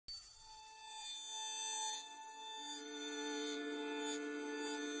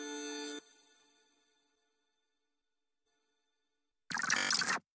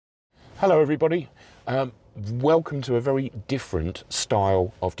Hello everybody, welcome to a very different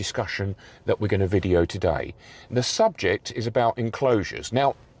style of discussion that we're going to video today. The subject is about enclosures.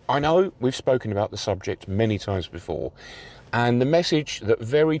 Now I know we've spoken about the subject many times before, and the message that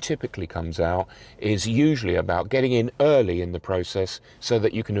very typically comes out is usually about getting in early in the process so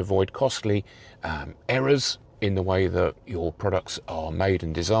that you can avoid costly errors in the way that your products are made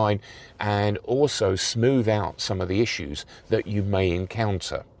and designed, and also smooth out some of the issues that you may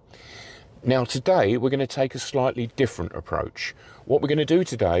encounter. Now today we're going to take a slightly different approach. What we're going to do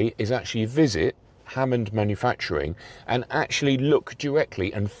today is actually visit Hammond Manufacturing and actually look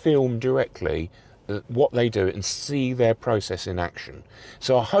directly and film directly what they do and see their process in action.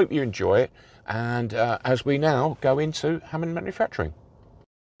 So I hope you enjoy it, and as we now go into Hammond Manufacturing.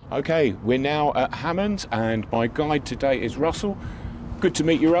 Okay, we're now at Hammond and my guide today is Russell. Good to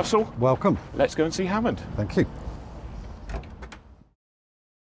meet you, Russell. Welcome. Let's go and see Hammond. Thank you.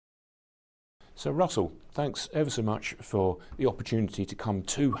 So Russell, thanks ever so much for the opportunity to come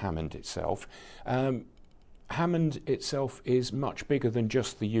to Hammond itself. Hammond itself is much bigger than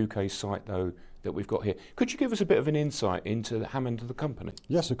just the UK site though that we've got here. Could you give us a bit of an insight into the Hammond, the company?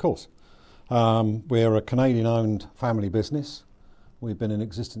 Yes, of course. We're a Canadian-owned family business. We've been in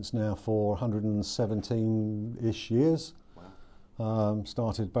existence now for 117-ish years. Wow.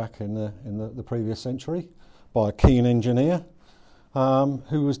 Started back in the previous century by a keen engineer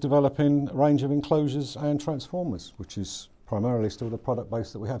who was developing a range of enclosures and transformers, which is primarily still the product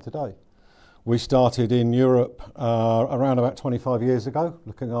base that we have today. We started in Europe around about 25 years ago,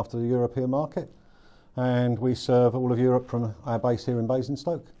 looking after the European market, and we serve all of Europe from our base here in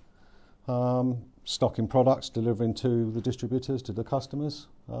Basingstoke, stocking products, delivering to the distributors, to the customers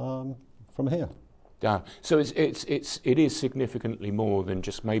from here. Yeah, so it is significantly more than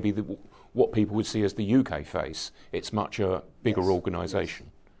just maybe what people would see as the UK face. It's much a bigger organisation.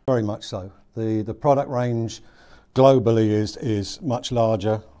 Yes. Very much so. The product range globally is much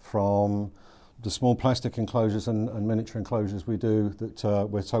larger, from the small plastic enclosures and miniature enclosures we do that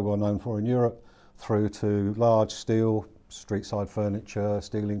we're so well known for in Europe, through to large steel, street side furniture,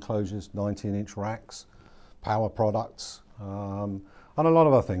 steel enclosures, 19-inch racks, power products, and a lot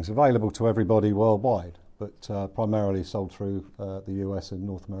of other things available to everybody worldwide, but primarily sold through the US and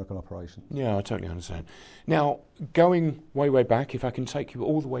North American operations. Yeah, I totally understand. Now, going way back, if I can take you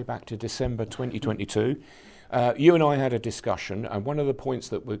all the way back to December 2022, you and I had a discussion, and one of the points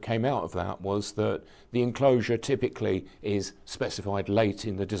that came out of that was that the enclosure typically is specified late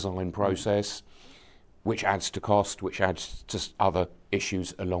in the design process, which adds to cost, which adds to other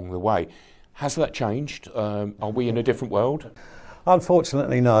issues along the way. Has that changed? Are we in a different world?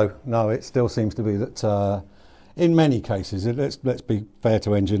 Unfortunately, no. No, it still seems to be that in many cases, let's be fair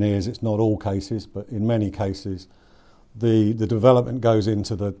to engineers, it's not all cases, but in many cases, the development goes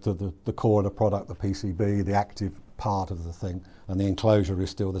into the core of the product, the PCB, the active part of the thing, and the enclosure is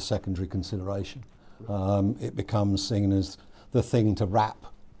still the secondary consideration. It becomes seen as the thing to wrap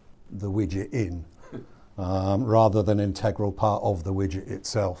the widget in, rather than an integral part of the widget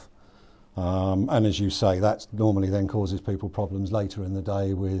itself. And as you say, that normally then causes people problems later in the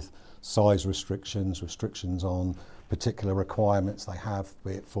day with size restrictions on particular requirements they have,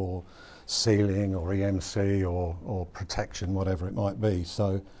 be it for sealing or EMC or protection, whatever it might be.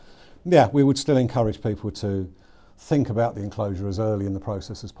 So yeah, we would still encourage people to think about the enclosure as early in the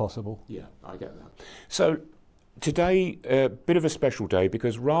process as possible. Yeah, I get that. So today, a bit of a special day,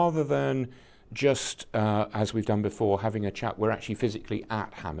 because rather than just as we've done before, having a chat, we're actually physically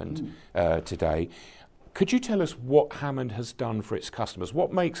at Hammond today. Could you tell us what Hammond has done for its customers?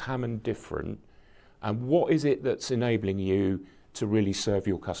 What makes Hammond different, and what is it that's enabling you to really serve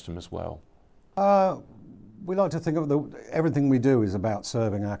your customers well? We like to think of everything we do is about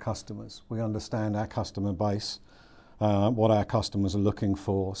serving our customers. We understand our customer base, what our customers are looking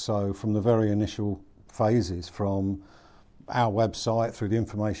for. So from the very initial phases, from our website through the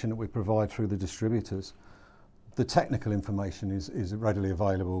information that we provide through the distributors, the technical information is readily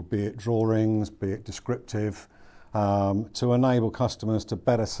available, be it drawings, be it descriptive, to enable customers to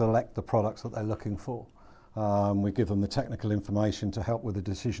better select the products that they're looking for. We give them the technical information to help with the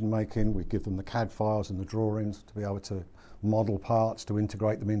decision making. We give them the CAD files and the drawings to be able to model parts, to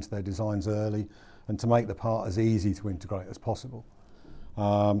integrate them into their designs early, and to make the part as easy to integrate as possible.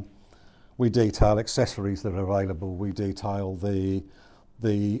 We detail accessories that are available. We detail the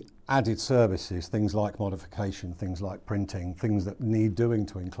added services, things like modification, things like printing, things that need doing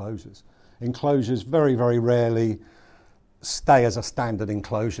to enclosures. Enclosures very, very rarely stay as a standard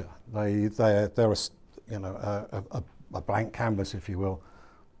enclosure. They're a blank canvas, if you will,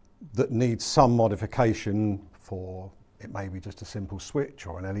 that needs some modification for It may be just a simple switch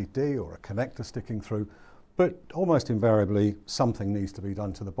or an LED or a connector sticking through, but almost invariably something needs to be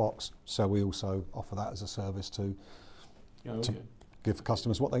done to the box. So we also offer that as a service to give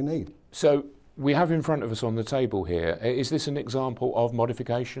customers what they need. So we have in front of us on the table here, is this an example of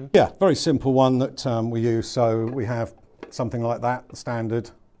modification? Yeah, very simple one that we use. So we have something like that, the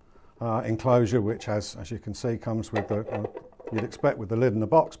standard enclosure, which as you can see comes with the, you'd expect with the lid and the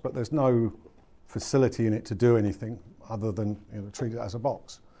box, but there's no facility in it to do anything other than treat it as a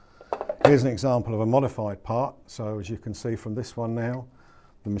box. Here's an example of a modified part. So as you can see from this one now,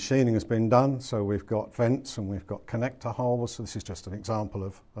 the machining has been done. So we've got vents and we've got connector holes. So this is just an example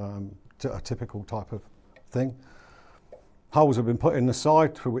of a typical type of thing. Holes have been put in the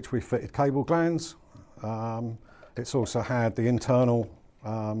side for which we fitted cable glands. It's also had the internal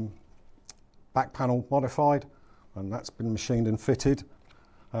back panel modified, and that's been machined and fitted.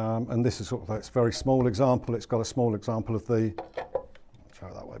 And this is sort of a very small example. It's got a small example of the, show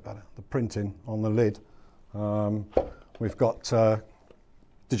it that way better, the printing on the lid. We've got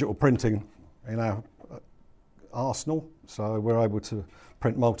digital printing in our arsenal, so we're able to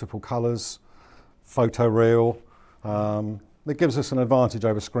print multiple colours, photoreal. It gives us an advantage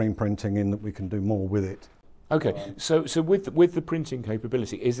over screen printing in that we can do more with it. Okay, so with the printing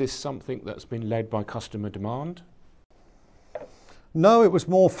capability, is this something that's been led by customer demand? No, it was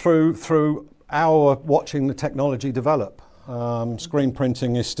more through our watching the technology develop. Screen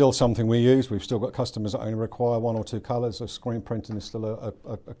printing is still something we use. We've still got customers that only require one or two colours, so screen printing is still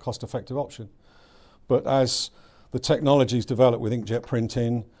a cost-effective option. But as the technologies develop with inkjet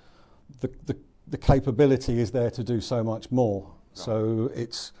printing, the capability is there to do so much more. Right. So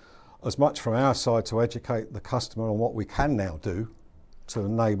it's as much from our side to educate the customer on what we can now do to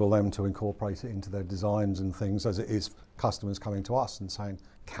enable them to incorporate it into their designs and things, as it is customers coming to us and saying,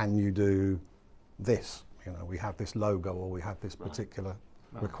 can you do this? We have this logo or we have this particular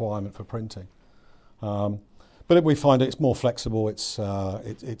requirement for printing. But we find it's more flexible. It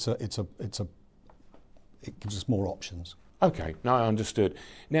gives us more options. Okay, no, I understood.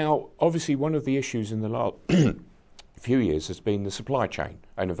 Now, obviously, one of the issues in the last few years has been the supply chain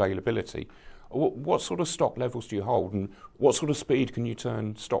and availability. What sort of stock levels do you hold, and what sort of speed can you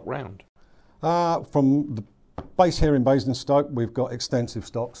turn stock round? From the base here in Basingstoke, we've got extensive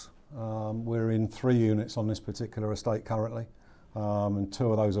stocks. We're in 3 units on this particular estate currently, and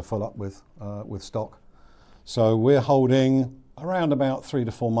 2 of those are full up with stock. So we're holding around about 3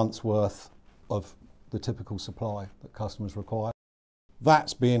 to 4 months worth of the typical supply that customers require.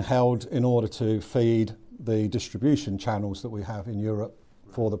 That's being held in order to feed the distribution channels that we have in Europe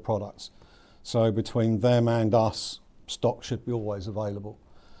for the products. So between them and us, stock should be always available.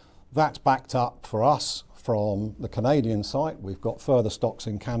 That's backed up for us from the Canadian site. We've got further stocks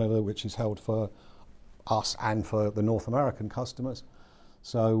in Canada, which is held for us and for the North American customers.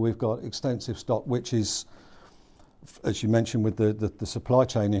 So we've got extensive stock, which is, as you mentioned with the supply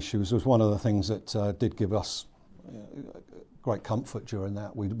chain issues, was one of the things that did give us great comfort during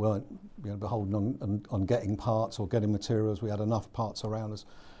that. We weren't beholden on getting parts or getting materials. We had enough parts around us.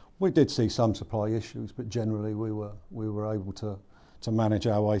 We did see some supply issues, but generally we were able to manage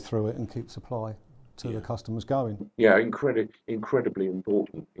our way through it and keep supply to the customers going. Yeah, incredibly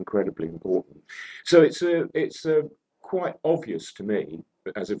important. So it's quite obvious to me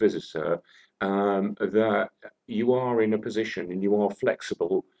as a visitor that you are in a position and you are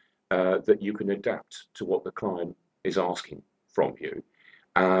flexible, that you can adapt to what the client is asking from you,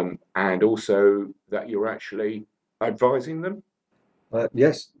 and also that you're actually advising them.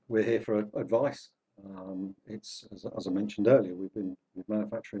 Yes, we're here for advice. It's as I mentioned earlier, we've been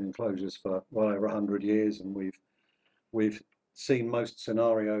manufacturing enclosures for well over 100 years, and we've seen most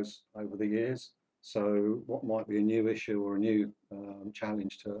scenarios over the years. So what might be a new issue or a new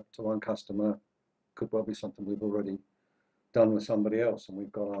challenge to one customer could well be something we've already done with somebody else, and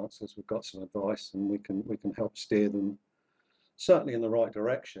we've got answers, we've got some advice, and we can help steer them certainly in the right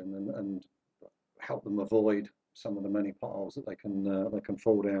direction and help them avoid some of the many potholes that they can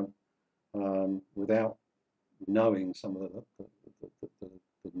fall down without knowing some of the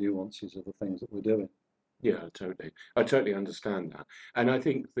nuances of the things that we're doing. Yeah, totally. I totally understand that. And I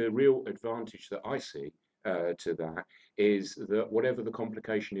think the real advantage that I see to that is that whatever the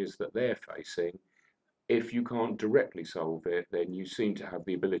complication is that they're facing, if you can't directly solve it, then you seem to have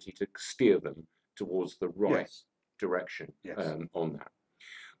the ability to steer them towards the right direction on that.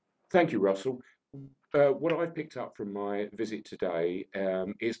 Thank you, Russell. What I've picked up from my visit today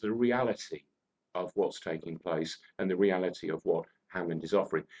is the reality of what's taking place and the reality of what Hammond is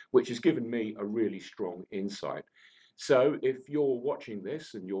offering, which has given me a really strong insight. So if you're watching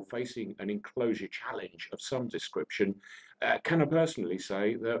this and you're facing an enclosure challenge of some description, can I personally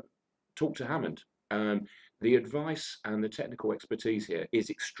say that talk to Hammond. The advice and the technical expertise here is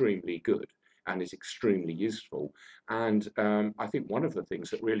extremely good and is extremely useful. And I think one of the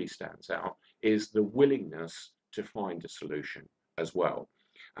things that really stands out is the willingness to find a solution as well.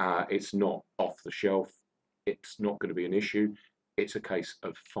 It's not off the shelf. It's not going to be an issue. It's a case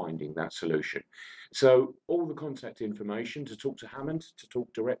of finding that solution. So all the contact information to talk to Hammond, to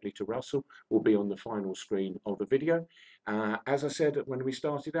talk directly to Russell, will be on the final screen of the video. As I said when we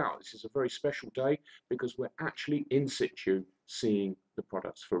started out, this is a very special day because we're actually in situ seeing the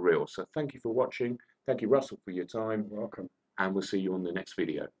products for real. So thank you for watching. Thank you, Russell, for your time. Welcome. And we'll see you on the next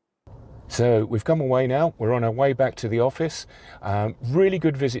video. So we've come away now. We're on our way back to the office. Really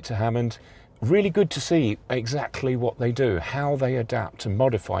good visit to Hammond. Really good to see exactly what they do, how they adapt and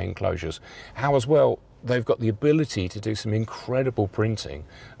modify enclosures, how as well they've got the ability to do some incredible printing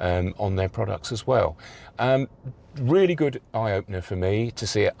on their products as well. Really good eye-opener for me to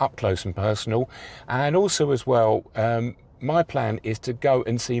see it up close and personal, and also as well my plan is to go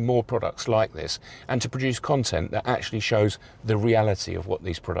and see more products like this and to produce content that actually shows the reality of what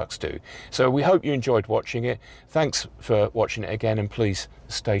these products do. So we hope you enjoyed watching it. Thanks for watching it again, and please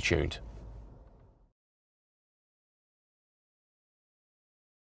stay tuned.